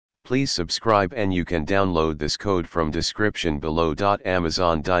Please subscribe and you can download this code from description below.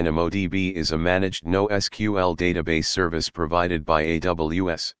 Amazon DynamoDB is a managed NoSQL database service provided by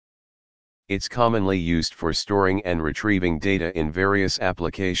AWS. It's commonly used for storing and retrieving data in various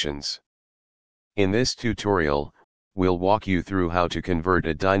applications. In this tutorial, we'll walk you through how to convert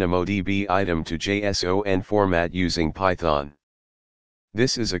a DynamoDB item to JSON format using Python.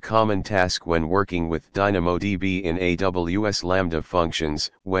 This is a common task when working with DynamoDB in AWS Lambda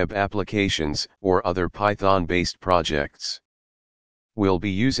functions, web applications, or other Python-based projects. We'll be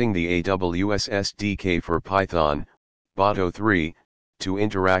using the AWS SDK for Python, Boto3, to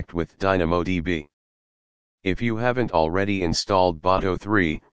interact with DynamoDB. If you haven't already installed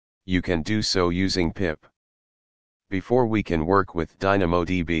Boto3, you can do so using pip. Before we can work with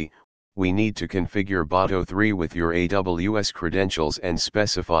DynamoDB, we need to configure Boto3 with your AWS credentials and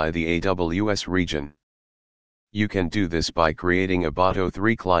specify the AWS region. You can do this by creating a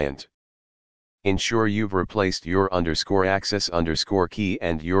Boto3 client. Ensure you've replaced your _access_ key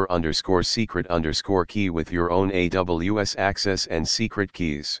and your _secret_ key with your own AWS access and secret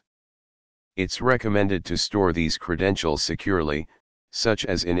keys. It's recommended to store these credentials securely, such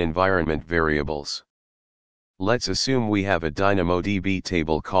as in environment variables. Let's assume we have a DynamoDB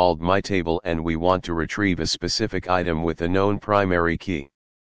table called MyTable and we want to retrieve a specific item with a known primary key.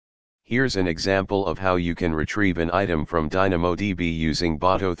 Here's an example of how you can retrieve an item from DynamoDB using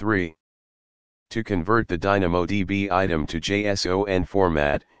Boto3. To convert the DynamoDB item to JSON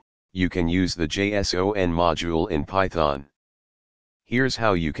format, you can use the JSON module in Python. Here's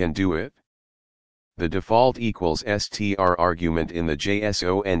how you can do it. The default =str argument in the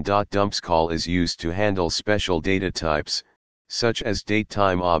json.dumps call is used to handle special data types, such as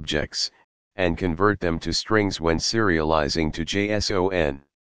datetime objects, and convert them to strings when serializing to JSON.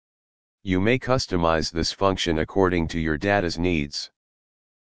 You may customize this function according to your data's needs.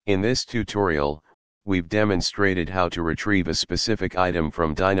 In this tutorial, we've demonstrated how to retrieve a specific item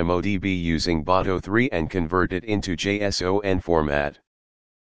from DynamoDB using Boto3 and convert it into JSON format.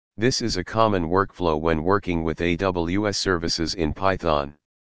 This is a common workflow when working with AWS services in Python.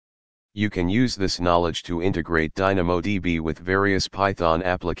 You can use this knowledge to integrate DynamoDB with various Python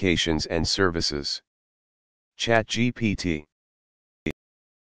applications and services. ChatGPT.